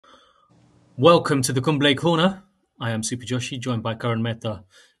Welcome to the Kumble Corner. I am Super Joshi, joined by Karan Mehta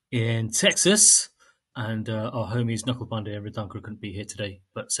in Texas. And our homies Knuckle Pandey and Ritanka couldn't be here today,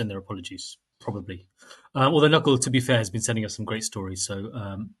 but send their apologies, probably. Although Knuckle, to be fair, has been sending us some great stories, so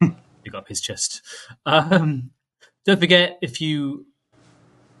big up his chest. Don't forget, if you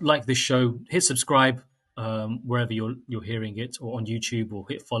like this show, hit subscribe wherever you're hearing it, or on YouTube, or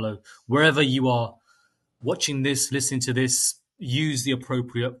hit follow. Wherever you are watching this, listening to this, use the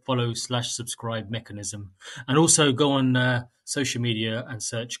appropriate follow/subscribe mechanism. And also go on social media and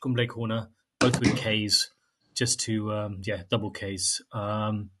search Kumble Corner, both with Ks, just to, double Ks,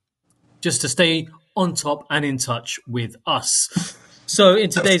 just to stay on top and in touch with us. So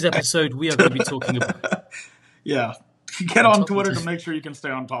in today's episode, we are going to be talking about... Yeah, get on Twitter to make sure you can stay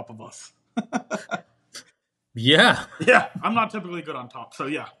on top of us. Yeah. Yeah, I'm not typically good on top, so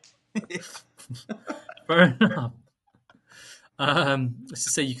yeah. Fair enough. Let's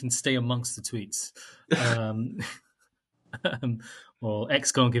just say you can stay amongst the tweets. Or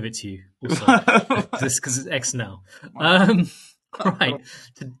X can't give it to you. Also, because it's X now. Right.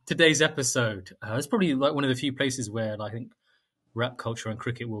 Today's episode. It's probably like one of the few places where I think rap culture and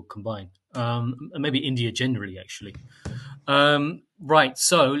cricket will combine. And maybe India generally, actually. Right.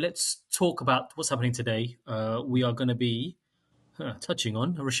 So let's talk about what's happening today. We are going to be touching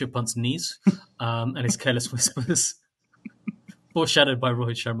on Rishabh Pant's knees and his careless whispers, foreshadowed by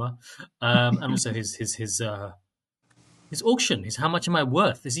Rohit Sharma, and also his auction. His how much am I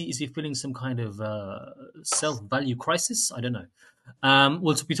worth? Is he feeling some kind of self-value crisis? I don't know.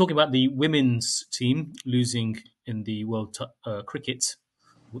 We'll be talking about the women's team losing in the World Cricket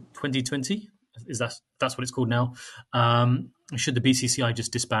 2020. That's what it's called now? Should the BCCI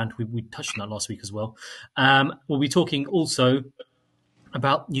just disband? We touched on that last week as well. We'll be talking also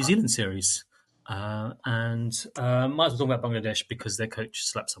about New Zealand series. And might as well talk about Bangladesh because their coach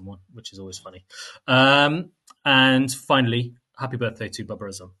slapped someone, which is always funny. And finally, happy birthday to Babar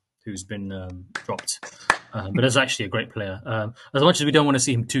Azam, who's been dropped. But is actually a great player. As much as we don't want to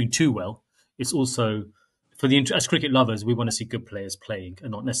see him doing too well, it's also, as cricket lovers, we want to see good players playing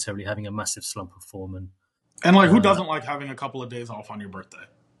and not necessarily having a massive slump of form. And who doesn't like having a couple of days off on your birthday?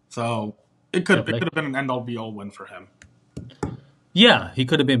 So it could have been an end-all be-all win for him. Yeah, he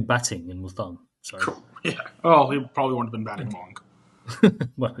could have been batting in Multan. So. Yeah. Oh, he probably wouldn't have been batting long.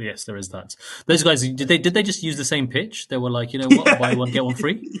 Well, yes, there is that. Those guys, did they just use the same pitch? They were like, you know what, buy one get one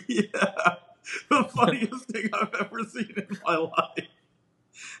free. Yeah, the funniest thing I've ever seen in my life.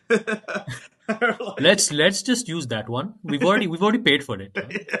 Let's just use that one. We've already paid for it.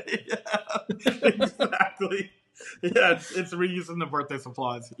 Yeah, exactly. Yeah, it's reusing the birthday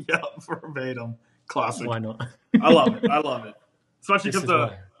supplies. Yeah, verbatim. Classic. Why not? I love it. Especially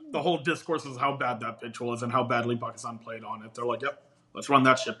because the whole discourse is how bad that pitch was and how badly Pakistan played on it. They're like, yep, let's run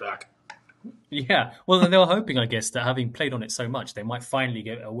that shit back. Yeah. Well, they were hoping, I guess, that having played on it so much, they might finally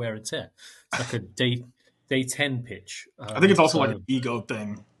get a wear and tear. It's like a day 10 pitch. I think it's also like an ego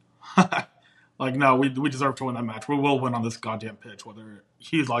thing. Like, no, we deserve to win that match. We will win on this goddamn pitch, whether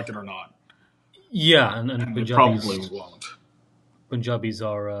he's like it or not. Yeah, and Punjabis probably won't. Punjabis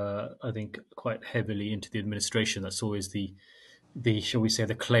are, I think, quite heavily into the administration. That's always the shall we say,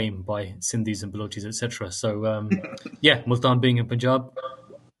 the claim by Sindhis and Balochis, etc. So, yeah, Multan being in Punjab,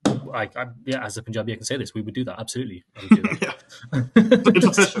 as a Punjabi, I can say this. We would do that, absolutely. I would do that.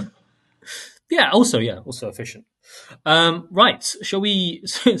 It's efficient. Yeah, also efficient. Right, shall we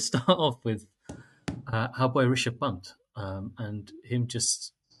start off with our boy Rishabh Pant and him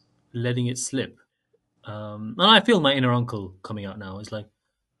just letting it slip? And I feel my inner uncle coming out now. It's like,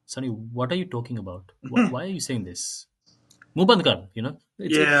 Sonny, what are you talking about? Why are you saying this? Mubandgan, you know?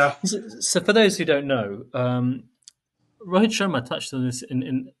 Yeah. So for those who don't know, Rohit Sharma touched on this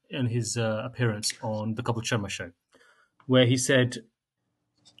in his appearance on the Kapil Sharma show, where he said,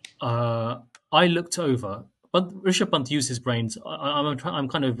 I looked over, but Rishabh Pant used his brains. I'm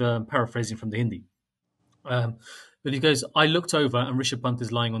kind of paraphrasing from the Hindi. But he goes, I looked over and Rishabh Pant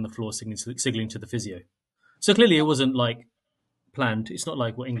is lying on the floor signaling to the physio. So clearly it wasn't like planned. It's not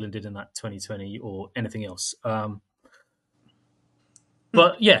like what England did in that 2020 or anything else.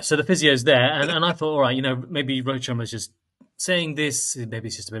 But yeah, so the physio's there, and I thought, all right, maybe Rohit Sharma is just saying this, maybe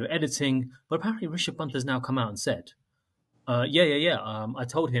it's just a bit of editing. But apparently Rishabh Pant has now come out and said, I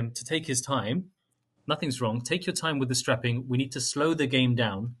told him to take his time. Nothing's wrong. Take your time with the strapping. We need to slow the game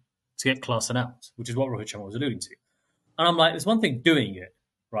down to get class and out, which is what Rohit Sharma was alluding to. And I'm like, there's one thing doing it,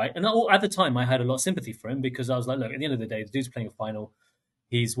 right? And at the time, I had a lot of sympathy for him because I was like, look, at the end of the day, the dude's playing a final.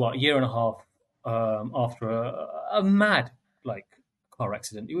 He's, a year and a half after a mad, car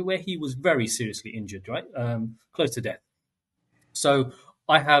accident where he was very seriously injured, right? Close to death. So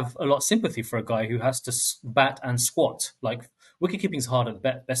I have a lot of sympathy for a guy who has to bat and squat. Like, wicket-keeping is hard at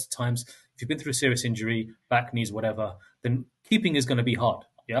the best of times. If you've been through a serious injury, back, knees, whatever, then keeping is going to be hard,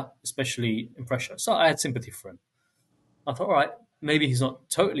 yeah, especially in pressure. So I had sympathy for him. I thought, all right, maybe he's not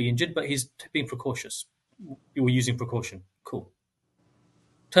totally injured, but he's being precautious. We're using precaution. Cool.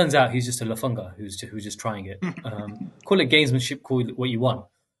 Turns out he's just a lafunga who's just trying it. Call it gamesmanship, call it what you want.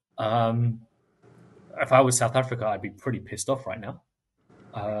 If I was South Africa, I'd be pretty pissed off right now.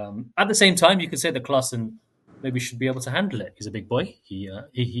 At the same time, you could say that Klaassen maybe should be able to handle it. He's a big boy. He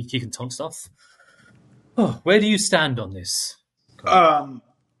can tonk stuff. Oh, where do you stand on this? Well,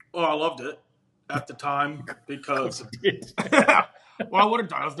 I loved it at the time because well, I would have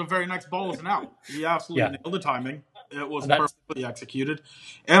done. It was the very next ball was an out. He absolutely nailed the timing. It was perfectly executed.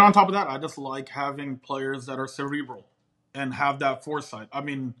 And on top of that, I just like having players that are cerebral and have that foresight. I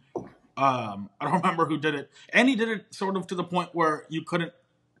mean, I don't remember who did it. And he did it sort of to the point where you couldn't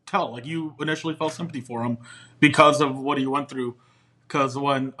tell. Like, you initially felt sympathy for him because of what he went through. Because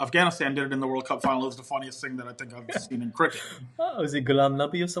when Afghanistan did it in the World Cup final, it was the funniest thing that I think I've seen in cricket. Was it Ghulam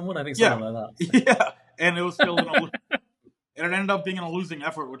Nabi or someone? I think something like that. Yeah, and it was still and it ended up being a losing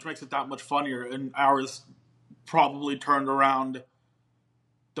effort, which makes it that much funnier. And ours probably turned around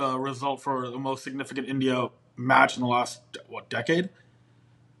the result for the most significant India match in the last, decade?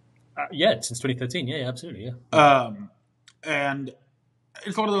 Since 2013. Yeah, absolutely, yeah. And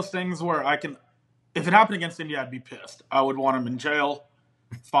it's one of those things where if it happened against India, I'd be pissed. I would want him in jail,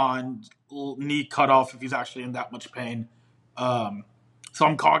 fined, knee cut off if he's actually in that much pain. So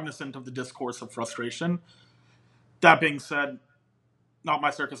I'm cognizant of the discourse of frustration. That being said, not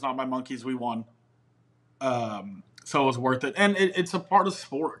my circus, not my monkeys, we won. So it was worth it. And it's a part of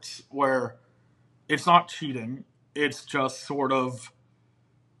sports where it's not cheating. It's just sort of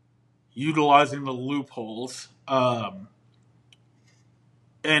utilizing the loopholes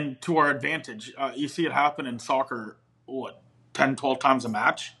and to our advantage. You see it happen in soccer, 10, 12 times a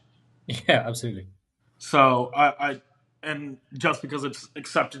match? Yeah, absolutely. So and just because it's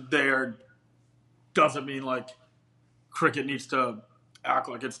accepted there doesn't mean like cricket needs to act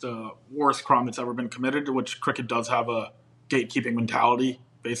like it's the worst crime that's ever been committed, which cricket does have a gatekeeping mentality,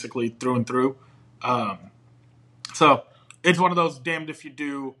 basically through and through. So it's one of those damned if you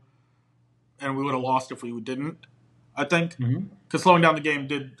do, and we would have lost if we didn't, I think. Because slowing down the game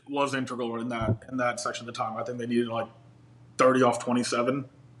was integral in that section of the time. I think they needed like 30 off 27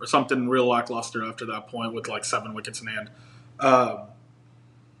 or something real lackluster after that point with like 7 wickets in hand.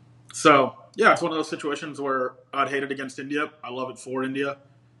 So, yeah, it's one of those situations where I'd hate it against India. I love it for India.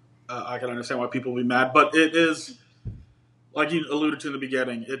 I can understand why people would be mad. But it is, like you alluded to in the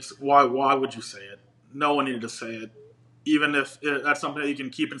beginning, it's why would you say it? No one needed to say it. Even if that's something that you can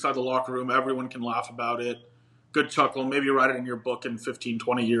keep inside the locker room, everyone can laugh about it. Good chuckle. Maybe write it in your book in 15,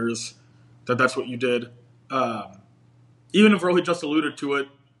 20 years that's what you did. Even if Rohit just alluded to it,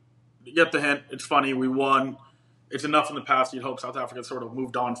 you get the hint. It's funny. We won. It's enough in the past. You'd hope South Africa sort of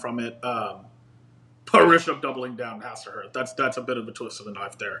moved on from it. But Rishabh doubling down has to hurt. That's a bit of a twist of the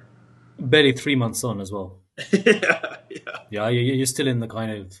knife there. Barely 3 months on as well. Yeah. You're still in the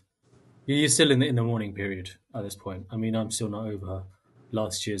kind of... You're still in the mourning period at this point. I mean, I'm still not over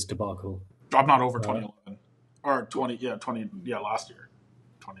last year's debacle. I'm not over 2011. Or 20, last year.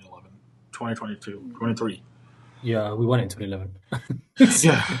 2011. 2022. 23. Yeah, we won it in 2011.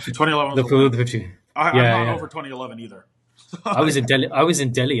 Yeah, 2011 was the 50. I'm not over 2011 either. I was in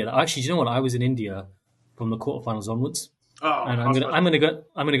Delhi. Actually, do you know what? I was in India from the quarterfinals onwards. And I'm gonna go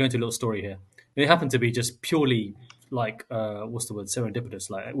into a little story here. It happened to be just purely like what's the word,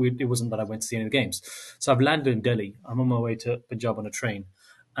 serendipitous. Like it wasn't that I went to see any of the games. So I've landed in Delhi. I'm on my way to Punjab on a train,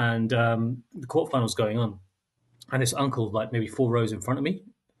 and the quarterfinals going on. And this uncle, like maybe 4 rows in front of me,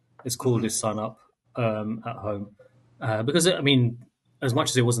 has called his son up at home because I mean, as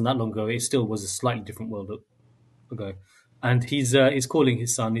much as it wasn't that long ago, it still was a slightly different world ago. And he's calling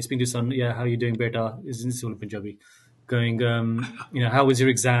his son. He's speaking to his son. Yeah, how are you doing, beta? Is all in Punjabi? Going, how was your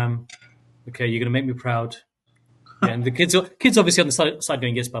exam? Okay, you're gonna make me proud. Yeah, and the kids obviously on the side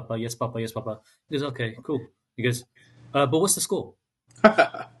going, yes, papa, yes, papa, yes, papa. He goes, okay, cool. He goes, but what's the score?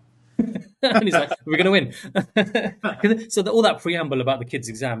 And he's like, we're going to win. So all that preamble about the kids'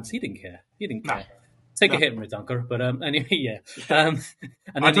 exams, he didn't care. Nah. Take a hit, Mritanker. But anyway, yeah. And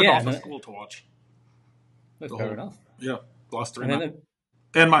I took off school to watch. Fair enough. Yeah, last 3 months.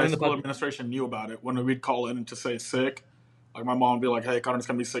 And my school administration knew about it. When we'd call in to say sick, like my mom would be like, hey, Karan's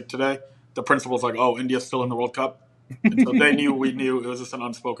going to be sick today. The principal's like, oh, India's still in the World Cup. And so they knew, we knew. It was just an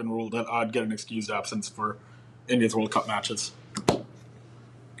unspoken rule that I'd get an excused absence for India's World Cup matches.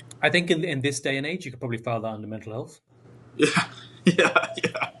 I think in this day and age, you could probably file that under mental health. Yeah. Yeah.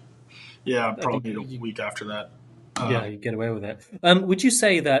 I think Probably need a week after that. you get away with it. Would you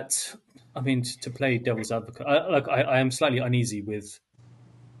say that? I mean, to play devil's advocate, I am slightly uneasy with,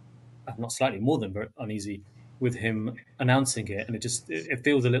 not slightly more than very uneasy with him announcing it, and it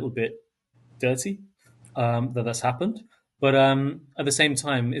feels a little bit dirty that's happened. But at the same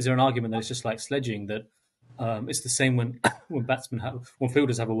time, is there an argument that it's just like sledging, that it's the same when when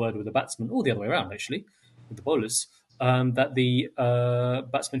fielders have a word with a batsman, or the other way around actually, with the bowlers, that the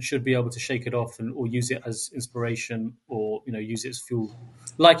batsman should be able to shake it off or use it as inspiration, or use it as fuel,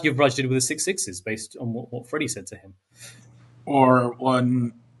 like Yuvraj did with the six sixes, based on what Freddie said to him. Or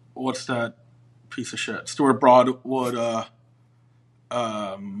when, what's that piece of shit? Stuart Broad would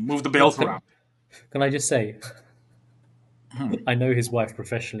move the bails around. Can I just say, I know his wife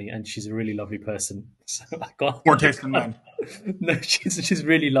professionally, and she's a really lovely person. So I can't. Poor taste in men. No, she's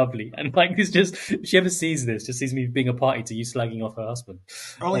really lovely, and like it's just, if she ever sees this, just sees me being a party to you slagging off her husband.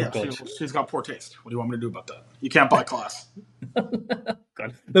 Oh yeah, God. she's got poor taste. What do you want me to do about that? You can't buy class.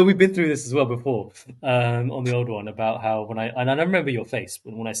 God. No, we've been through this as well before, on the old one, about how and I remember your face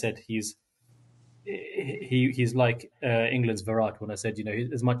when I said he's like England's Virat, when I said,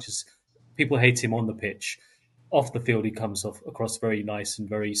 as much as people hate him on the pitch, off the field he comes across very nice and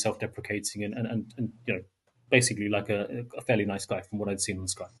very self-deprecating, and basically like a fairly nice guy from what I'd seen on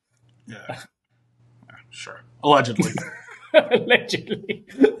Sky. Yeah, sure. Allegedly. Allegedly.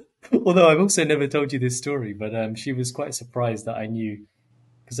 Although I've also never told you this story, but she was quite surprised that I knew,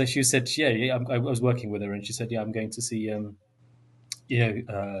 because she said, I was working with her, and she said, I'm going to see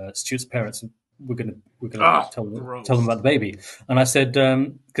Stuart's parents, and we're gonna tell them about the baby. And I said,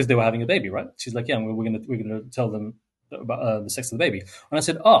 because they were having a baby, right? She's like, we're gonna tell them about the sex of the baby. And I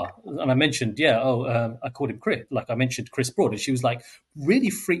said, and I mentioned, I called him Chris, like I mentioned Chris Broad, and she was like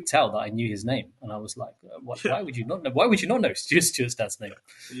really freaked out that I knew his name. And I was like, why would you not know? Why would you not know Stuart's dad's name?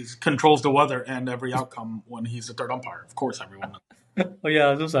 He controls the weather and every outcome when he's the third umpire. Of course, everyone knows. Oh yeah,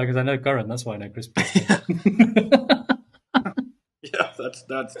 I was also, because I know Karan, that's why I know Chris Broad. Yeah, that's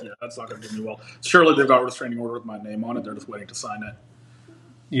not going to do me well. Surely they've got a restraining order with my name on it. They're just waiting to sign it.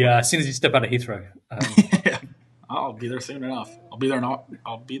 Yeah, as soon as you step out of Heathrow. I'll be there soon enough. I'll be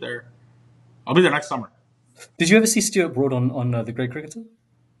there next summer. Did you ever see Stuart Broad on The Great Cricketer?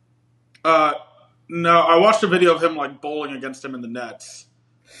 No, I watched a video of him like bowling against him in the nets.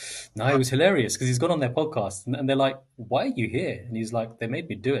 No, it was hilarious, because he's got on their podcast, and they're like, "Why are you here?" And he's like, "They made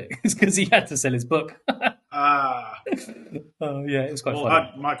me do it." It's because he had to sell his book. Yeah, it was quite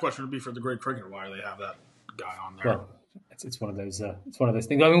funny. My question would be for The Great Cricketer: why do they have that guy on there? Well, it's one of those. It's one of those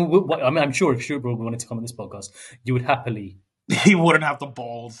things. I mean, I'm sure if Stuart Broad wanted to come on this podcast, you would happily. He wouldn't have the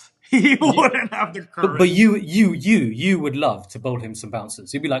balls. He wouldn't have the courage. But you would love to bowl him some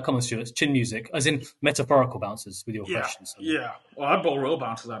bouncers. You'd be like, "Come on, Stuart, chin music," as in metaphorical bouncers with your questions. Yeah. Well, I'd bowl real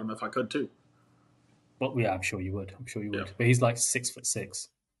bounces at him if I could too. Well, yeah, I'm sure you would. Yeah. But he's like 6'6".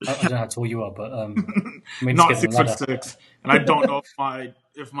 I don't know how tall you are, but I mean, not 6'6", and I don't know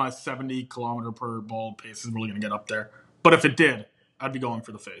if my 70 km per ball pace is really going to get up there. But if it did, I'd be going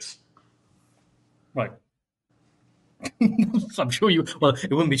for the face. Right. I'm sure you. Well,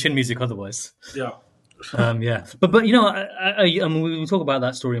 it wouldn't be chin music otherwise. Yeah. Yeah. But I mean, we will talk about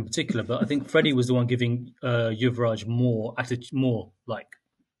that story in particular. But I think Freddie was the one giving Yuvraj more like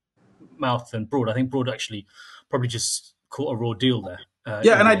mouth than Broad. I think Broad actually probably just caught a raw deal there.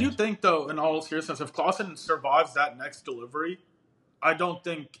 And I do think, though, in all seriousness, if Clausen survives that next delivery, I don't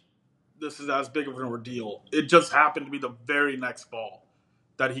think this is as big of an ordeal. It just happened to be the very next ball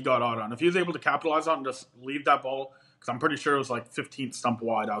that he got out on. If he was able to capitalize on and just leave that ball, because I'm pretty sure it was like 15th stump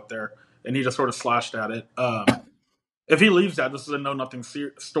wide out there, and he just sort of slashed at it. If he leaves that, this is a no-nothing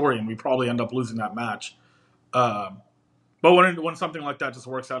story, and we probably end up losing that match. But when something like that just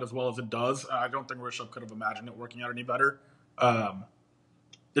works out as well as it does, I don't think Rishabh could have imagined it working out any better.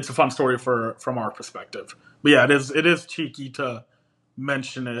 It's a fun story from our perspective. But yeah, it is cheeky to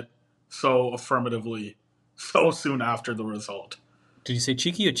mention it so affirmatively so soon after the result. Did you say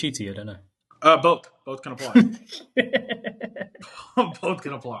cheeky or cheaty? I don't know. Both can apply. Both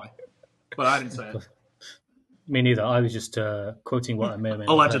can apply. But I didn't say it. Me neither. I was just quoting what I may or may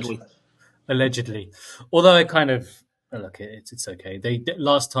not Allegedly. Heard. Allegedly. Although I kind of look, it's okay.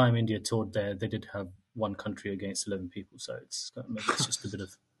 Last time India toured there, they did have one country against 11 people, so maybe it's just a bit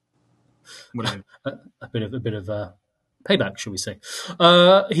of a bit of payback, shall we say?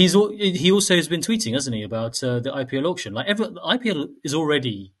 He also has been tweeting, hasn't he, about the IPL auction? Like the IPL is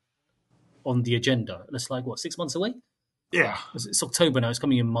already on the agenda. It's like 6 months away. Yeah, it's October now. It's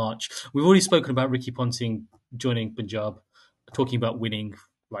coming in March. We've already spoken about Ricky Ponting joining Punjab, talking about winning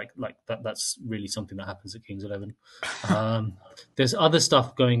like that's really something that happens at Kings 11. There's other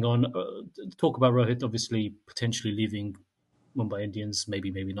stuff going on. Talk about Rohit obviously potentially leaving Mumbai Indians,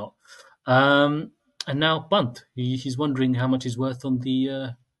 maybe not. And now Bunt, he's wondering how much he's worth on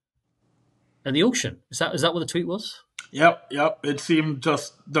the at the auction. Is that what the tweet was? Yep. It seemed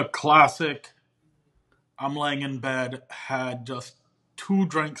just the classic. I'm laying in bed, had just 2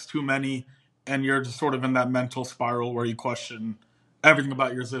 drinks too many, and you're just sort of in that mental spiral where you question everything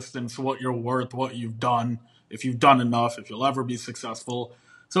about your existence, what you're worth, what you've done, if you've done enough, if you'll ever be successful.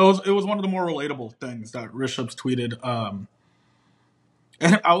 So it was one of the more relatable things that Rishabh's tweeted.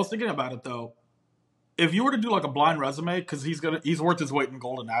 And I was thinking about it though. If you were to do like a blind resume, because he's worth his weight in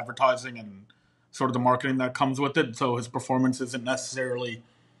gold in advertising and sort of the marketing that comes with it, so his performance isn't necessarily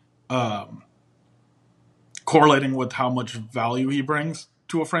correlating with how much value he brings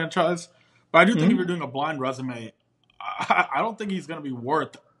to a franchise. But I do think if you're doing a blind resume, I don't think he's going to be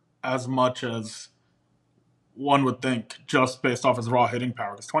worth as much as one would think just based off his raw hitting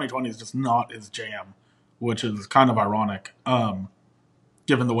power. Because 2020 is just not his jam, which is kind of ironic,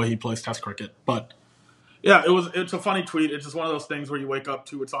 given the way he plays Test cricket. But yeah, it's a funny tweet. It's just one of those things where you wake up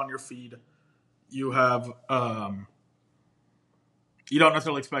to, it's on your feed. You have you don't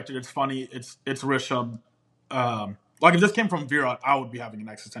necessarily expect it. It's funny. It's Rishabh. Like if this came from Virat, I would be having an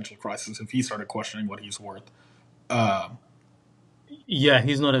existential crisis if he started questioning what he's worth. Yeah,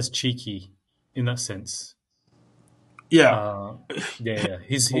 he's not as cheeky in that sense. Yeah, Yeah.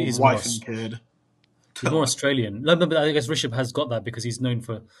 He's more wife and kid. he's more Australian. No, but I guess Rishabh has got that because he's known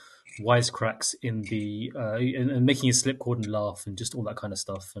for wisecracks in the and making his slip cord and laugh and just all that kind of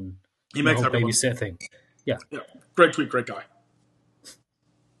stuff and He the makes whole everyone. babysit thing. Yeah, Great tweet, great guy.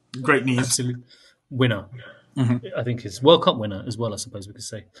 Great knees. absolute winner. I think he's World Cup winner as well. I suppose we could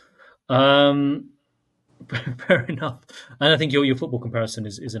say. Fair enough. And I think your football comparison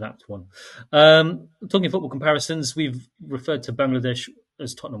is an apt one. Talking football comparisons, we've referred to Bangladesh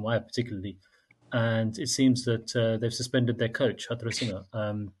as Tottenham Hotspur particularly, and it seems that they've suspended their coach Hatha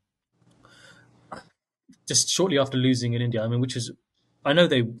Singh just shortly after losing in India. I mean, which is, I know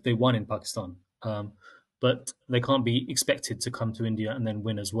they won in Pakistan, but they can't be expected to come to India and then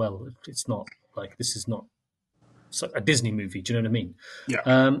win as well. It's not like this is not a Disney movie. Do you know what I mean?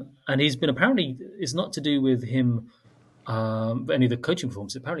 Yeah. And he's been apparently it's not to do with him, any of the coaching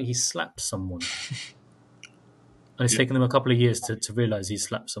performance. Apparently, he slapped someone, and it's taken them a couple of years to realize he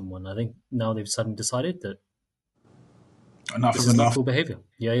slapped someone. I think now they've suddenly decided that Enough this is is enough. cool behavior.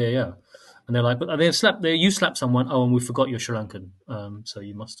 Yeah. And they're like, but you slapped someone. Oh, and we forgot you're Sri Lankan, so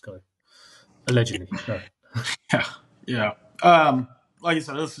you must go. Allegedly, no. Yeah. Like you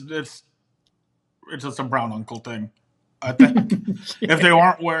said, it's just a brown uncle thing. I think if they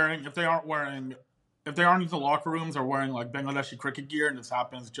aren't in the locker rooms or wearing like Bangladeshi cricket gear, and this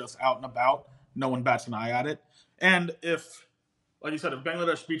happens just out and about, no one bats an eye at it. And if, like you said, if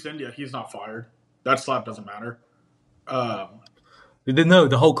Bangladesh beats India, he's not fired. That slap doesn't matter. No,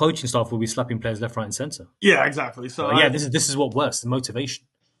 the whole coaching staff will be slapping players left, right, and centre. Yeah, exactly. So this is what works. The motivation.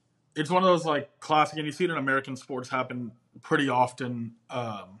 It's one of those like classic, and you see it in American sports happen pretty often,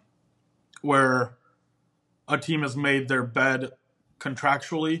 where a team has made their bed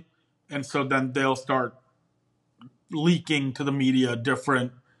contractually, and so then they'll start leaking to the media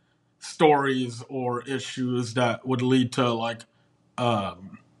different stories or issues that would lead to like proper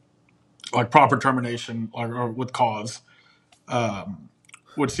termination or with cause,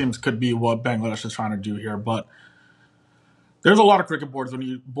 which seems could be what Bangladesh is trying to do here. But there's a lot of cricket boards when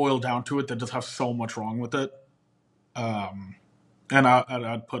you boil down to it that just have so much wrong with it, and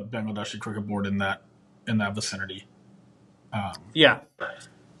I'd put Bangladeshi cricket board in that vicinity. Yeah.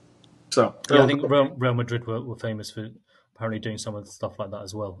 So I think Real Madrid were famous for apparently doing some of the stuff like that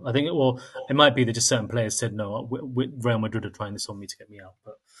as well. I think it might be that just certain players said no. Real Madrid are trying this on me to get me out.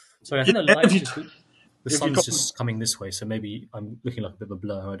 But sorry, I think the sun's just coming this way, so maybe I'm looking like a bit of a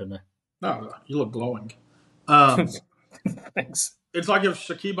blur. I don't know. No, you look glowing. Thanks. It's like if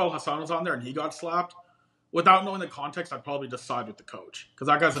Shakib Al Hassan was on there and he got slapped. Without knowing the context, I'd probably just side with the coach because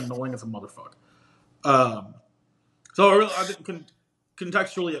that guy's annoying as a motherfucker. So I think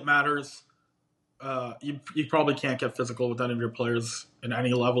contextually it matters. You probably can't get physical with any of your players in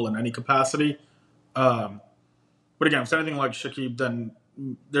any level, in any capacity. But again, if it's anything like Shakib, then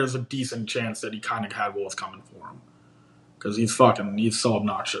there's a decent chance that he kind of had what was coming for him because he's so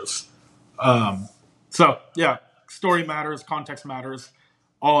obnoxious. So yeah, story matters, context matters.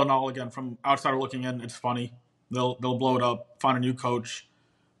 All in all, again, from outsider looking in, it's funny. They'll blow it up, find a new coach,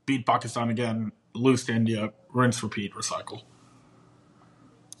 beat Pakistan again, lose to India, rinse, repeat, recycle.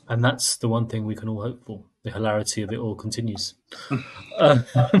 And that's the one thing we can all hope for. the hilarity of it all continues. Uh,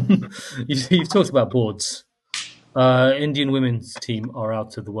 you've talked about boards. Indian women's team are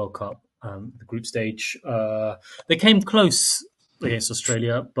out of the World Cup, the group stage. They came close against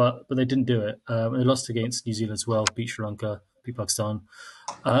Australia, but they didn't do it. They lost against New Zealand as well, beat Sri Lanka, beat Pakistan,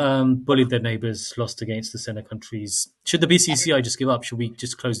 bullied their neighbours, lost against the centre countries. Should the BCCI just give up? Should we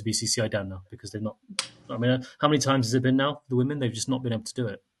just close the BCCI down now because they've not? I mean, how many times has it been now? The women they've just not been able to do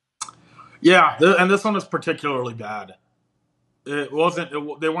it. Yeah, and this one is particularly bad. It wasn't.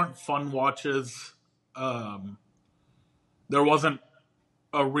 They weren't fun watches. Um, there wasn't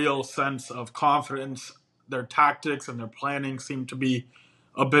a real sense of confidence. Their tactics and their planning seemed to be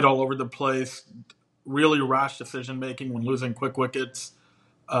a bit all over the place. Really rash decision making when losing quick wickets,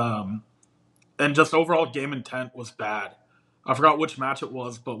 um, and just overall game intent was bad. I forgot which match it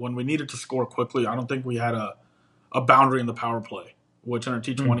was, but when we needed to score quickly, I don't think we had a boundary in the power play, which in a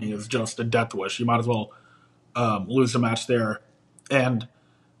T20 is just a death wish. You might as well lose the match there. And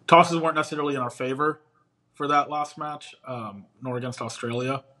tosses weren't necessarily in our favor for that last match, nor against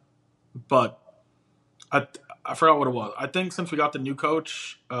Australia. But I, I forgot what it was. I think since we got the new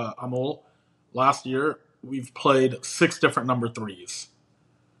coach, Amol, last year, we've played 6 different number threes.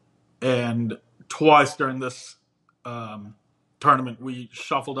 And twice during this tournament, we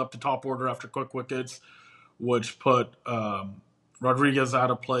shuffled up the top order after quick wickets, which put Rodriguez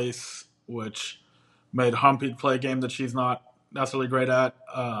out of place, which made Humpy play a game that she's not necessarily great at.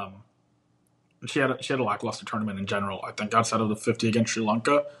 She had a lackluster tournament in general. I think outside of the 50 against Sri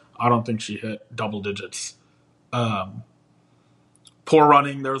Lanka, I don't think she hit double digits. Poor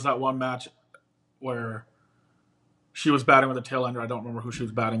running. There was that one match where she was batting with a tail ender. I don't remember who she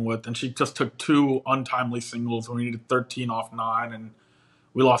was batting with, and she just took 2 untimely singles. We needed 13 off 9, and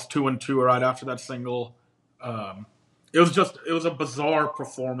we lost 2 and 2 right after that single. It was a bizarre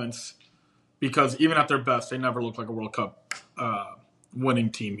performance because even at their best, they never looked like a World Cup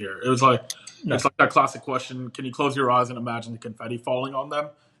winning team here. It was like It's like that classic question: can you close your eyes and imagine the confetti falling on them?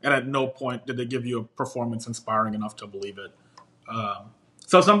 And at no point did they give you a performance inspiring enough to believe it.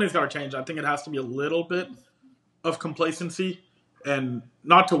 So something's got to change. I think it has to be a little bit of complacency, and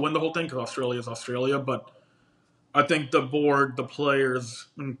not to win the whole thing because Australia is Australia, but I think the board, the players,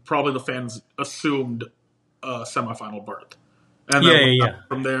 and probably the fans assumed a semifinal berth, and then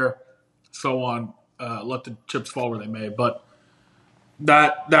from there, so on, let the chips fall where they may. But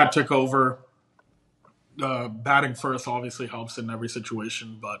that took over. Batting first obviously helps in every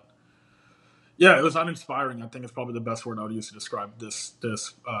situation, but yeah, it was uninspiring. I think it's probably the best word I would use to describe this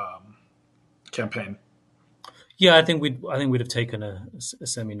campaign. Yeah, I think we'd have taken a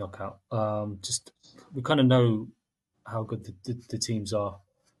semi knockout. Just we kind of know how good the teams are.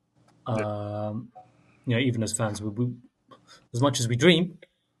 Even as fans, we, as much as we dream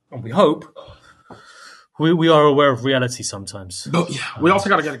and we hope, we are aware of reality sometimes. But yeah, we also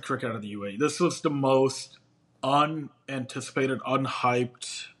got to get a cricket out of the UAE. This was the most unanticipated,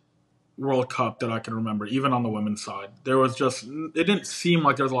 unhyped World Cup that I can remember, even on the women's side. It didn't seem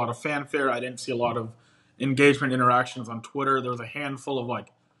like there was a lot of fanfare. I didn't see a lot of engagement interactions on Twitter. There was a handful of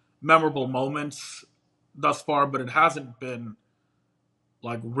memorable moments thus far, but it hasn't been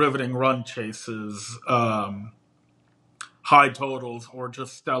riveting run chases, high totals, or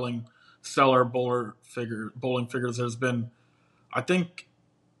just stellar bowling figures. There's been, I think,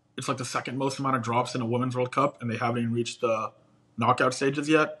 it's the second most amount of drops in a women's World Cup, and they haven't even reached the knockout stages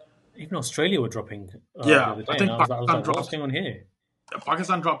yet. Even Australia were dropping. The other day, I think Pakistan dropped, what's going on here?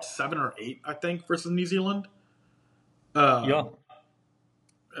 Pakistan dropped 7 or 8, I think, versus New Zealand. Yeah.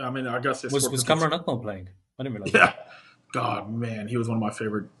 I mean, I guess was Cameron Akmal playing? I didn't realize. Yeah. God, man, he was one of my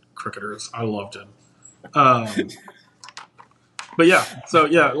favorite cricketers. I loved him. But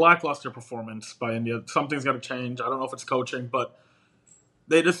lackluster performance by India. Something's got to change. I don't know if it's coaching, but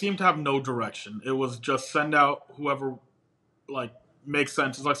they just seem to have no direction. It was just send out whoever makes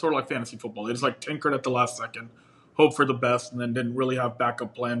sense. It's sort of like fantasy football. They just tinkered at the last second, hope for the best, and then didn't really have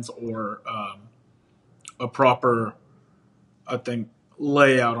backup plans or a proper, I think,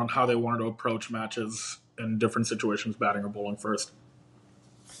 layout on how they wanted to approach matches in different situations, batting or bowling first.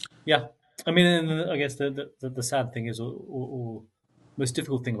 Yeah, I mean, I guess the sad thing is, or most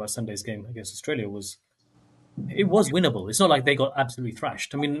difficult thing about Sunday's game against Australia was it was winnable. It's not like they got absolutely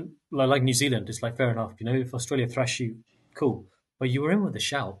thrashed. I mean, like New Zealand, it's fair enough. If Australia thrash you, cool. But you were in with a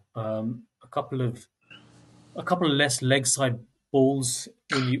shout. A couple of less leg side balls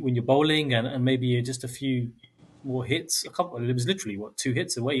when you're bowling, and maybe just a few more hits. It was literally 2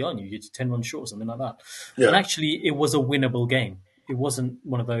 hits away on you. You're 10 runs short, or something like that. Yeah. And actually, it was a winnable game. It wasn't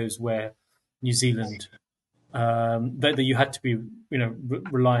one of those where New Zealand that you had to be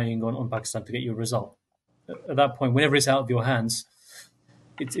relying on Pakistan to get your result. at that point, whenever it's out of your hands,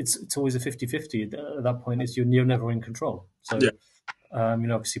 it's always a 50-50. At that point, you're never in control. So, Yeah.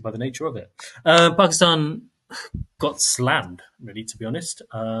 Obviously by the nature of it, Pakistan got slammed. Really, to be honest,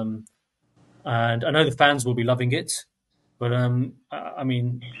 and I know the fans will be loving it, but I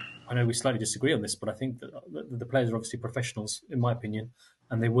mean, I know we slightly disagree on this, but I think that the players are obviously professionals, in my opinion,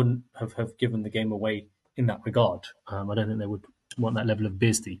 and they wouldn't have given the game away in that regard. I don't think they would want that level of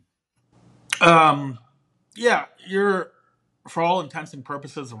beastie. Yeah, you're for all intents and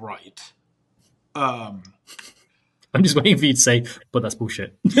purposes right. I'm just waiting for you to say, but that's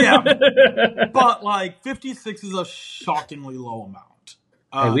bullshit. Yeah, but like 56 is a shockingly low amount.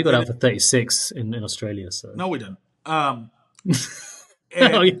 Hey, we got out for 36 in Australia, so No, we didn't. oh,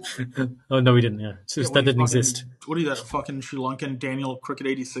 yeah. Oh no, we didn't. Yeah, that didn't exist. What are you, that fucking Sri Lankan Daniel Cricket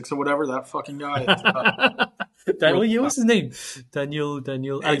 86 or whatever? That fucking guy. What's his name? Daniel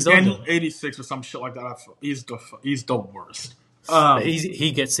Alexander. Daniel 86 or some shit like that. He's the worst.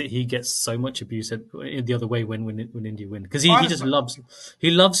 He gets so much abuse the other way when India win, because he just loves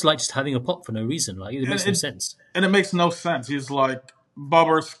like just having a pop for no reason. Like it makes no sense. And it makes no sense. He's like,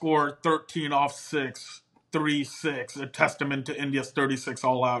 Babar scored 13 off 6, 3-6, a testament to India's 36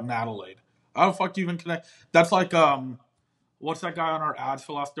 all out in Adelaide. How the fuck do you even connect? That's like what's that guy on our ads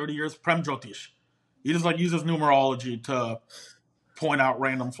for the last 30 years? Prem Jyotish. He just like uses numerology to point out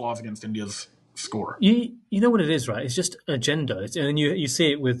random flaws against India's score. You know what it is, right? It's just agenda, and you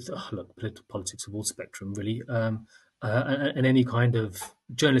see it with politics of all spectrum, really, and any kind of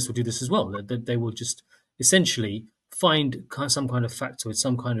journalist will do this as well. They will just essentially find some kind of factor with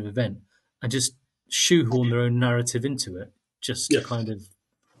some kind of event and just shoehorn their own narrative into it, just to kind of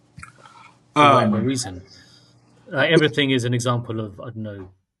for whatever reason. Everything is an example of, I don't know,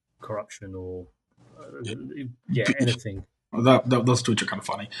 corruption or anything. Those tweets are kind of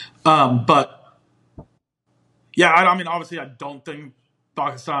funny, but. Yeah, I mean, obviously, I don't think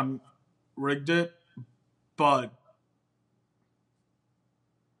Pakistan rigged it, but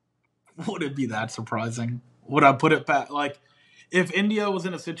would it be that surprising? Would I put it back? Like, if India was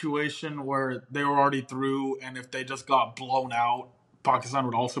in a situation where they were already through, and if they just got blown out, Pakistan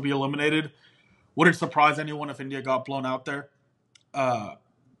would also be eliminated. Would it surprise anyone if India got blown out there? They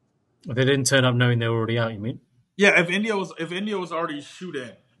didn't turn up knowing they were already out. You mean? Yeah, if India was already shoot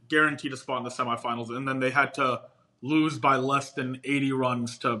in, guaranteed a spot in the semifinals, and then they had to lose by less than 80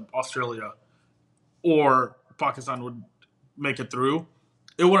 runs to Australia, or Pakistan would make it through,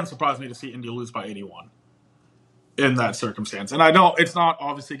 it wouldn't surprise me to see India lose by 81 in that circumstance. And I know it's not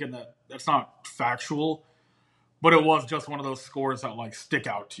obviously that's not factual, but it was just one of those scores that like stick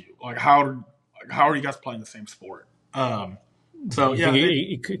out to you. Like how are you guys playing the same sport? So yeah,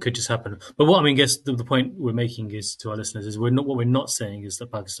 it could just happen. But what I mean, guess the point we're making is to our listeners is what we're not saying is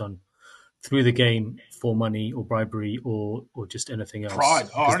that Pakistan threw the game for money or bribery or just anything else. Pride.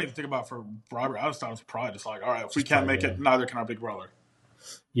 Oh, I didn't even think about for bribery. I just thought it was pride. It's like, all right, if we can't make it, neither can our big brother.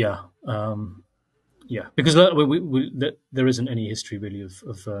 Yeah, because there isn't any history really of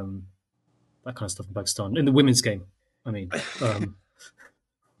that kind of stuff in Pakistan in the women's game. I mean.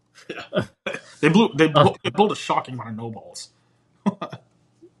 They pulled a shocking amount of no balls.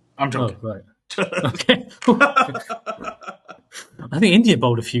 I'm joking. Oh, right. Okay. I think India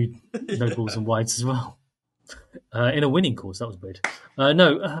bowled a few no balls and wides as well. In a winning course, that was weird.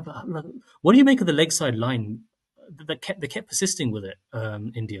 What do you make of the leg side line? They kept persisting with it.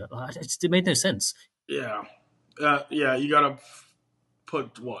 India, it made no sense. Yeah. You gotta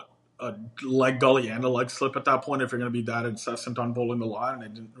put a leg gully and a leg slip at that point if you're going to be that incessant on bowling the line, and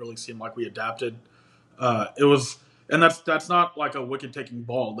it didn't really seem like we adapted. And that's not like a wicket taking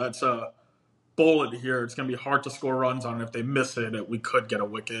ball. That's a bowl it here. It's going to be hard to score runs on it. If they miss it, we could get a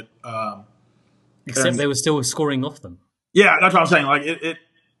wicket. Except they were still scoring off them. Yeah, that's what I'm saying. Like it.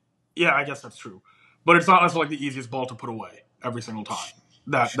 Yeah, I guess that's true. But it's not like the easiest ball to put away every single time.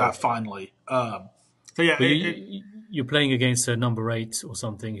 That finally. So yeah, you're playing against a number 8 or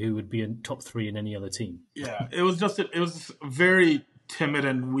something who would be in top 3 in any other team. Yeah, it was very timid,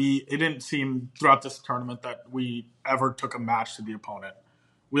 and it didn't seem throughout this tournament that we ever took a match to the opponent.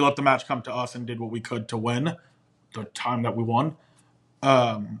 We let the match come to us and did what we could to win the time that we won,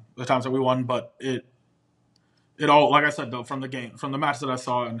 the times that we won. But it all, like I said, though, from the match that I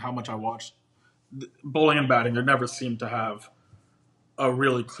saw and how much I watched, bowling and batting, they never seemed to have a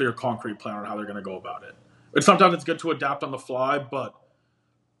really clear, concrete plan on how they're going to go about it. And sometimes it's good to adapt on the fly, but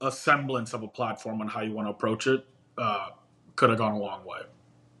a semblance of a platform on how you want to approach it could have gone a long way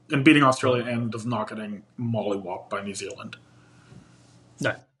in beating Australia and just not getting mollywopped by New Zealand.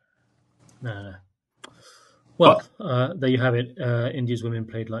 No. But there you have it. India's women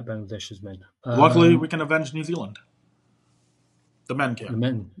played like Bangladesh's men. luckily, we can avenge New Zealand. The men The can.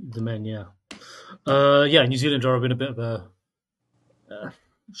 men, yeah. Yeah, New Zealand are in a bit of a,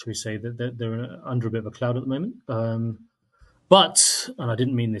 should we say, that they're under a bit of a cloud at the moment. But, and I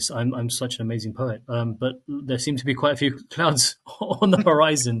didn't mean this, I'm such an amazing poet, but there seem to be quite a few clouds on the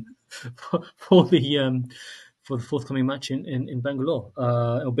horizon for the forthcoming match in Bangalore,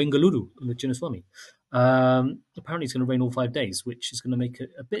 or Bengaluru, in the Chinnaswamy. Apparently it's going to rain all 5 days, which is going to make it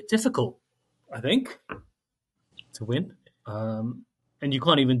a bit difficult, I think, to win. And you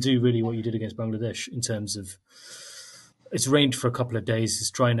can't even do really what you did against Bangladesh in terms of it's rained for a couple of days,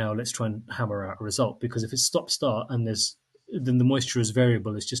 it's dry now, let's try and hammer out a result. Because if it's stop-start and then the moisture is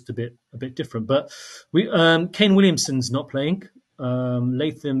variable, it's just a bit different. But Kane Williamson's not playing.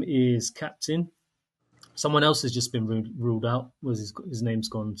 Latham is captain. Someone else has just been ruled out. His name's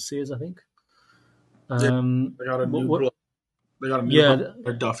gone Sears, I think. They got a new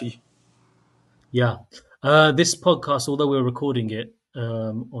Duffy. Yeah. This podcast, although we're recording it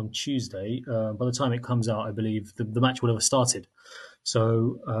on Tuesday, by the time it comes out, I believe the match will have started.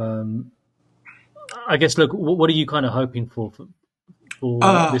 So I guess, look, what are you kind of hoping for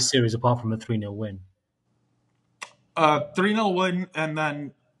this series apart from a 3-0 win? 3-0 win and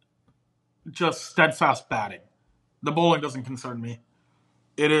then just steadfast batting. The bowling doesn't concern me.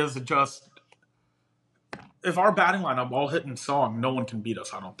 It is just if our batting lineup all hit in song, no one can beat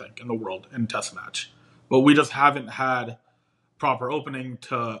us, I don't think, in the world in test match. But we just haven't had proper opening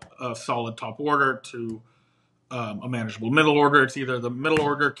to a solid top order to a manageable middle order. It's either the middle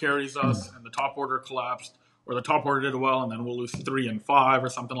order carries us and the top order collapsed, or the top order did well and then we'll lose 3 and 5 or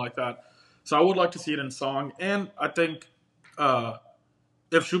something like that. So I would like to see it in song. And I think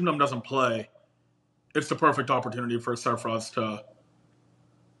if Shubnam doesn't play, it's the perfect opportunity for Sarfraz to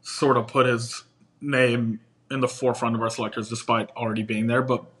sort of put his name in the forefront of our selectors despite already being there,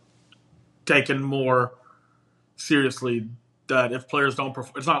 but taken more seriously that if players don't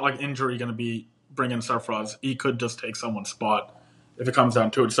perform, it's not like injury going to be bringing Sarfraz. He could just take someone's spot if it comes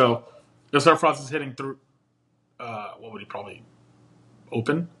down to it. So if Sarfraz is hitting through, what would he probably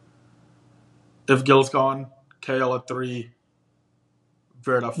open? If Gill's gone, KL at 3,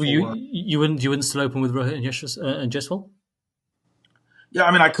 Virat at 4. You wouldn't still open with Rohit and Jaiswal? Yeah,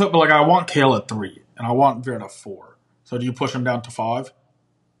 I mean I could, but like I want KL at 3 and I want Virat at 4. So do you push him down to 5?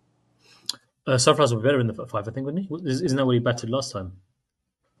 Sarfraz would be better in the 5, I think, wouldn't he? Isn't that what he batted last time?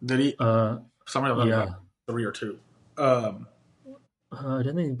 Did he? Somebody of them got 3 or 2. I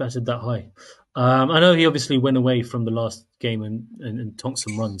don't think he batted that high. I know he obviously went away from the last game and tonked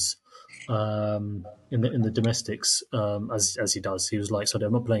some runs in the domestics, as he does. He was like, "So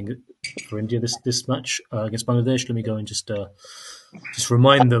I'm not playing for India this match against Bangladesh. Let me go and just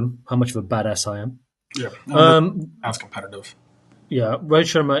remind them how much of a badass I am." Yeah, that's competitive. Yeah, Rohit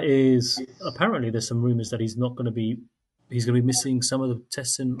Sharma is apparently there's some rumours that he's going to be missing some of the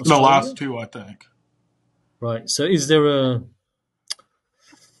tests in Australia. The last 2, I think. Right. So is there a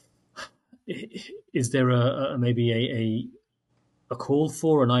maybe a call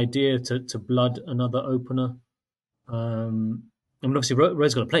for an idea to blood another opener? I mean, obviously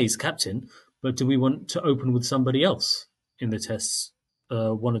Rohit's got to play; he's captain. But do we want to open with somebody else in the tests,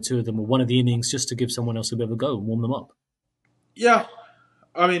 1 or 2 of them, or one of the innings, just to give someone else a bit of a go and warm them up? Yeah,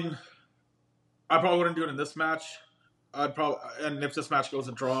 I mean, I probably wouldn't do it in this match. And if this match goes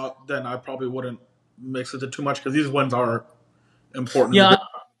a draw, then I probably wouldn't mix it too much because these wins are important. Yeah,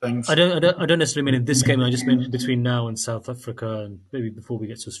 things. I don't necessarily mean in this game. I just mean between now and South Africa, and maybe before we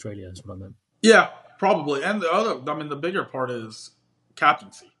get to Australia. That's what I meant. Yeah, probably. And the bigger part is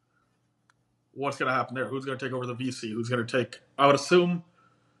captaincy. What's going to happen there? Who's going to take over the VC? Who's going to take? I would assume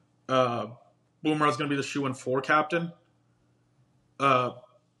Bumrah's going to be the shoe-in 4 captain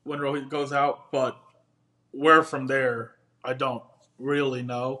when Rohit goes out, but where from there, I don't really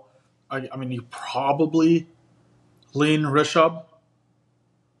know. I mean, you probably lean Rishabh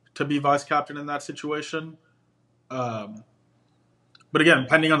to be vice captain in that situation. But again,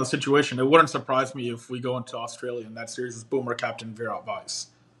 depending on the situation, it wouldn't surprise me if we go into Australia and that series is Bumrah captain, Virat vice.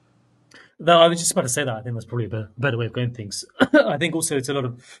 No, I was just about to say that. I think that's probably a better way of going things. I think also it's a lot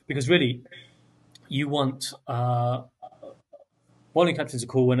of because really you want bowling captains are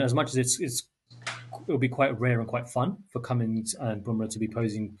cool, and as much as it'll be quite rare and quite fun for Cummins and Bumrah to be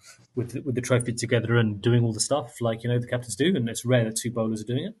posing with the trophy together and doing all the stuff like the captains do, and it's rare that 2 bowlers are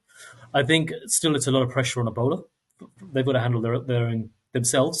doing it. I think still it's a lot of pressure on a bowler. They've got to handle their own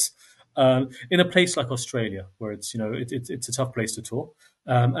themselves in a place like Australia, where it's it's a tough place to tour,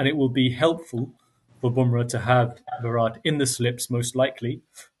 and it will be helpful for Bumrah to have Virat in the slips most likely,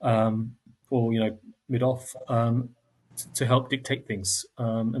 or mid off, to help dictate things,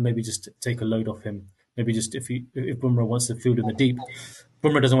 and maybe just take a load off him. Maybe just if Bumrah wants to field in the deep,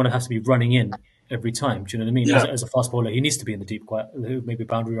 Bumrah doesn't want to have to be running in every time. Do you know what I mean? Yeah, As a fast bowler, he needs to be in the deep, quite maybe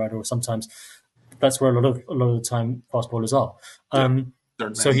boundary rider, or sometimes that's where a lot of the time fast bowlers are. yeah, Um,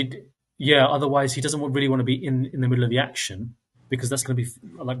 third so man. yeah. Otherwise, he doesn't really want to be in the middle of the action, because that's going to be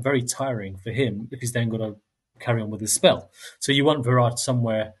like very tiring for him if he's then got to carry on with his spell. So you want Virat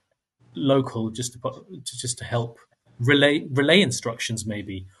somewhere local, just to help relay instructions,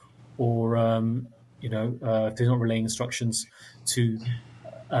 maybe, or if there's not relaying instructions, to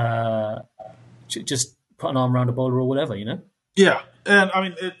uh, just put an arm around a bowler or whatever. Yeah, and I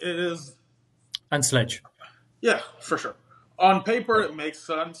mean it is. And Sledge. Yeah, for sure. On paper, it makes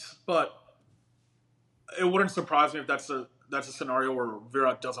sense, but it wouldn't surprise me if that's a scenario where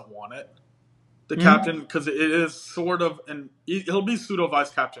Virat doesn't want it. The captain, because it is sort of, and he'll be pseudo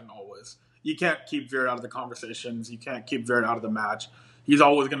vice captain always. You can't keep Virat out of the conversations. You can't keep Virat out of the match. He's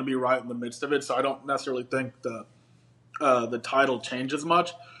always going to be right in the midst of it. So I don't necessarily think the title changes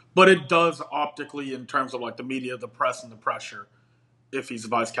much, but it does optically in terms of like the media, the press, and the pressure if he's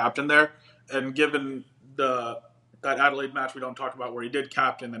vice captain there. And given that Adelaide match we don't talk about where he did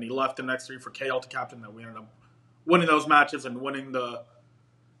captain, then he left the next three for KL to captain, then we ended up winning those matches and winning the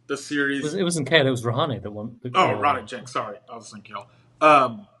series. It wasn't KL, it was Rahane that won. Ronnie Jinx. Sorry, I was thinking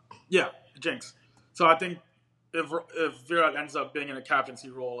KL. Yeah, Jinx. So I think if Virat ends up being in a captaincy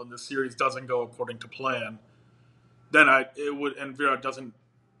role and the series doesn't go according to plan, then and Virat doesn't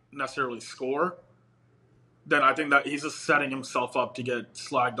necessarily score, then I think that he's just setting himself up to get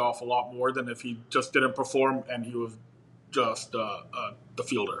slagged off a lot more than if he just didn't perform and he was just the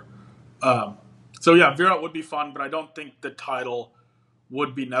fielder. So yeah, Virat would be fun, but I don't think the title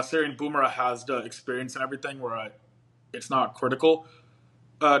would be necessary. And Bumrah has the experience and everything where it's not critical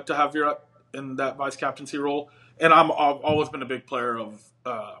to have Virat in that vice captaincy role. And I've always been a big player of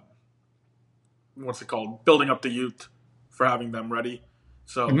what's it called, building up the youth for having them ready.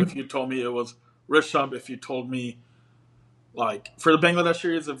 So if you told me it was Rishabh, if you told me like for the Bangladesh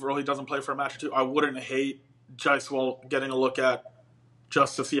series, if Rohit doesn't play for a match or two, I wouldn't hate Jaiswal getting a look at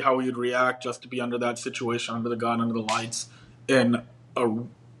just to see how he would react, just to be under that situation, under the gun, under the lights in a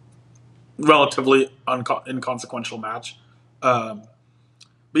relatively inconsequential match. But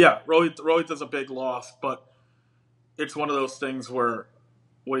yeah, Rohit is a big loss, but it's one of those things where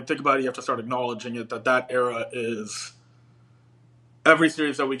when you think about it, you have to start acknowledging it, that era is every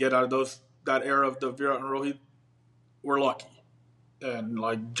series that we get out of that era of the Virat and Rohit, we're lucky. And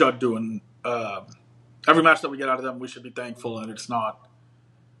like Judd doing every match that we get out of them, we should be thankful, and it's not.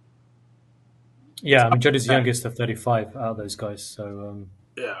 Yeah, I mean, Judd is the youngest of 35 out of those guys. So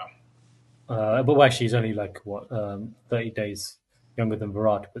Yeah. but actually, he's only like 30 days younger than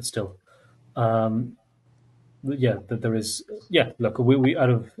Virat, but still. Yeah, there is. Yeah, look, we out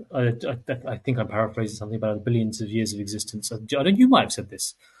of I think I'm paraphrasing something about billions of years of existence. I don't. You might have said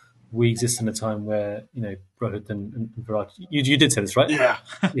this. We exist in a time where Rohit and Virat. You did say this, right? Yeah.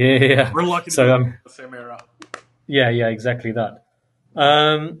 Yeah. We're lucky to So be in the same era. yeah, exactly that.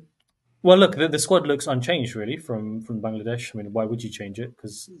 Well, look, the squad looks unchanged really from Bangladesh. I mean, why would you change it?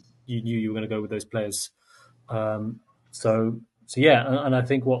 Because you knew you were going to go with those players. So yeah, and I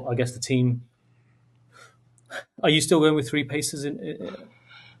think I guess the team. Are you still going with three paces in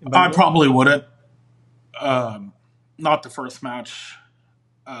I Bangalore? probably wouldn't. Not the first match.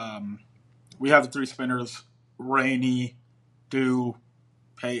 We have the three spinners: Rainey, Do,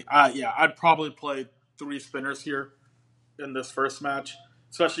 Pay. Yeah, I'd probably play three spinners here in this first match,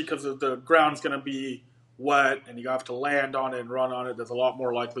 especially because the ground's going to be wet and you have to land on it and run on it. There's a lot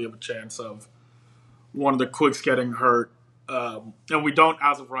more likely of a chance of one of the quicks getting hurt. And we don't,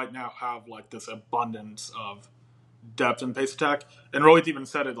 as of right now, have like this abundance of depth and pace attack. And Rohit even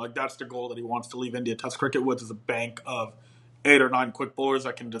said it, like that's the goal that he wants to leave India Test cricket with, is a bank of 8 or 9 quick bowlers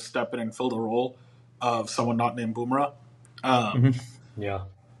that can just step in and fill the role of someone not named Bumrah. Yeah.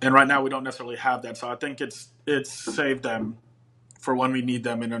 And right now we don't necessarily have that, so I think it's saved them for when we need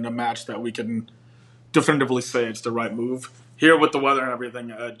them in a match that we can definitively say it's the right move. Here with the weather and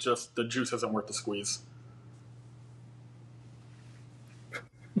everything, just the juice isn't worth the squeeze.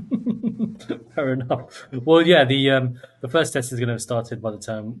 Fair enough. Well, yeah, the first test is going to have started by the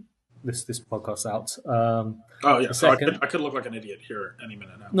time this podcast's out. Oh yeah, so second, I could look like an idiot here any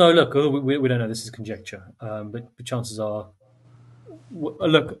minute now. no, look, we don't know. This is conjecture, but chances are,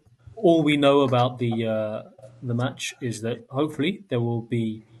 look, all we know about the match is that hopefully there will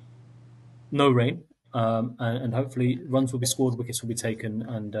be no rain, and hopefully runs will be scored, wickets will be taken,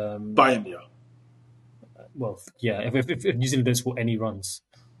 and By India. well, yeah, if New Zealand don't score any runs,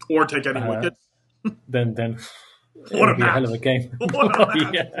 or take any wickets. Then What it'll a be a hell match! of a game. What a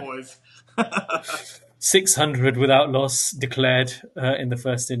match, Yeah. boys! 600 without loss declared in the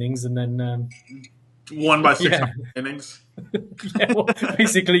first innings, and then Won by 600 yeah, innings. yeah, well,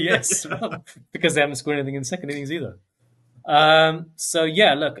 basically yes, because they haven't scored anything in the second innings either. So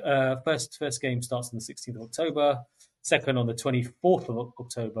yeah, look, first game starts on the 16th of October, second on the 24th of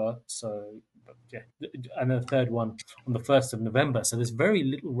October. So yeah, and the third one on the 1st of November. So there's very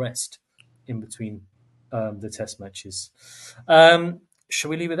little rest in between the test matches. Shall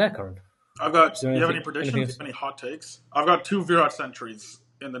we leave it there, Karan? I've Is got. there Do you have anything, any predictions? anything Do you else? have any hot takes? I've got 2 Virat centuries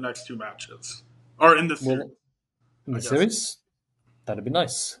in the next 2 matches, or in this series, Well, in I the guess. series, that'd be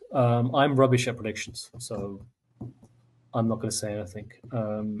nice. I'm rubbish at predictions, so I'm not going to say anything.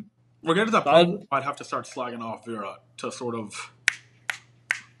 We're getting to that point. I, Where I'd have to start slagging off Virat to sort of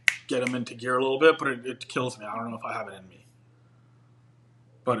get him into gear a little bit, but it kills me. I don't know if I have it in me,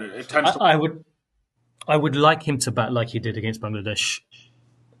 but it tends to. I would I would like him to bat like he did against Bangladesh,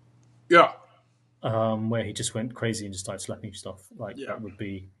 Yeah, where he just went crazy and just started slapping stuff. Like yeah. that would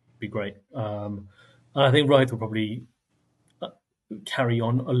be great. And I think Rohit will probably carry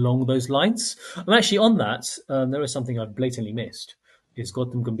on along those lines. I'm actually on that. There is something I've blatantly missed. Is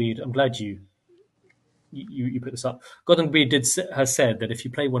Gautam Gambhir? I'm glad you put this up. Gautam Gambhir has said that if you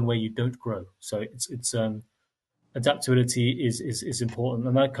play one way, you don't grow. So it's adaptability is important,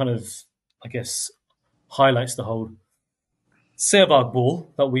 and that kind of, I guess, highlights the whole Sehwag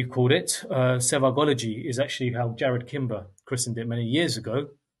ball that we've called it. Sehwagology is actually how Jared Kimber christened it many years ago,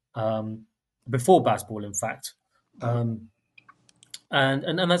 before Bazball, in fact. And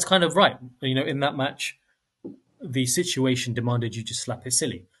that's kind of right. You know, in that match, the situation demanded you just slap it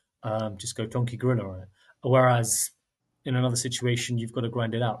silly, just go donkey gorilla on it. Whereas in another situation, you've got to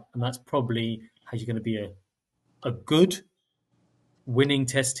grind it out, and that's probably how you're going to be a good winning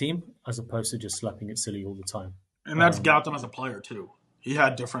test team as opposed to just slapping it silly all the time. And that's Gautam as a player too. He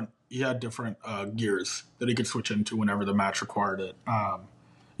had different gears that he could switch into whenever the match required it.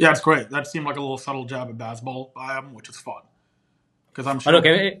 Yeah, it's great. That seemed like a little subtle jab at Bazball by him, which is fun because I'm sure.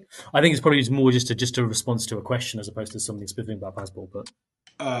 Okay, I think it's probably more just a response to a question as opposed to something specific about Bazball. But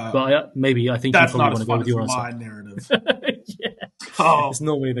maybe I think you That's probably not want as to go fun with as your my answer. narrative. Yeah, Oh, it's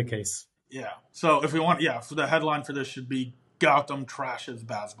normally the case. yeah. So if we want, so the headline for this should be Gautam trashes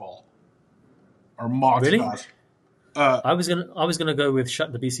Bazball or mocks Really? Baz. I was gonna go with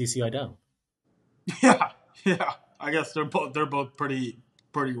shut the BCCI down. Yeah, yeah. I guess they're both pretty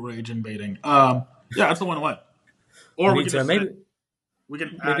rage baiting. Yeah, it's the one win. Or we can just maybe say, we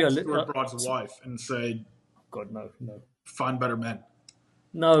can maybe add Stuart Broad's wife and say, God no. find better men.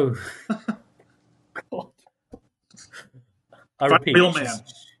 No. God. I Find repeat, a real man.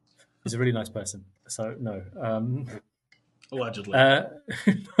 she's a really nice person. So no. Allegedly.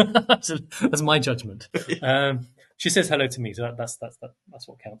 That's my judgment. She says hello to me, so that's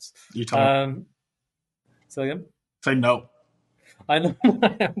what counts. You tell me. So again, Say no. I know.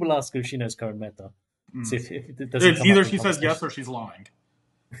 We'll ask her if she knows Karan Mehta. See if it doesn't. It's either she says yes or she's lying.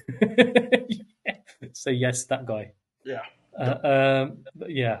 Yeah. Say yes, that guy. Yeah.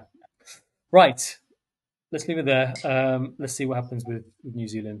 Yeah. Right. Let's leave it there. Let's see what happens with New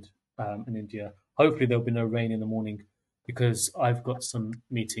Zealand and India. Hopefully there'll be no rain in the morning because I've got some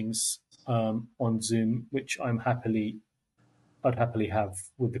meetings on Zoom, which I'd happily have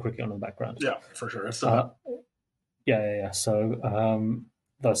with the cricket on the background. Yeah, for sure. It's yeah. So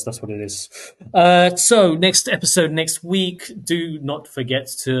that's what it is. So next episode next week. Do not forget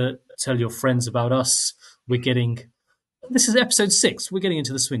to tell your friends about us. This is episode 6. We're getting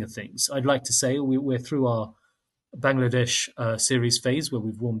into the swing of things. I'd like to say we're through our Bangladesh series phase where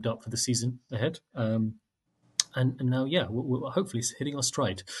we've warmed up for the season ahead. And now, yeah, we're hopefully hitting our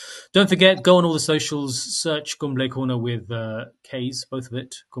stride. Don't forget, go on all the socials, search Kumble Corner with Ks, both of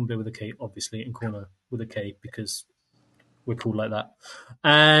it. Kumble with a K, obviously, and Corner with a K because we're cool like that.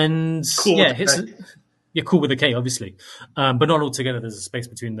 And cool. Yeah, you're cool with a K, obviously, but not all together. There's a space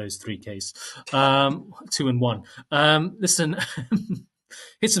between those 3 Ks, 2 and 1. Listen,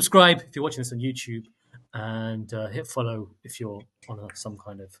 hit subscribe if you're watching this on YouTube, and hit follow if you're on some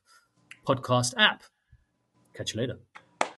kind of podcast app. Catch you later.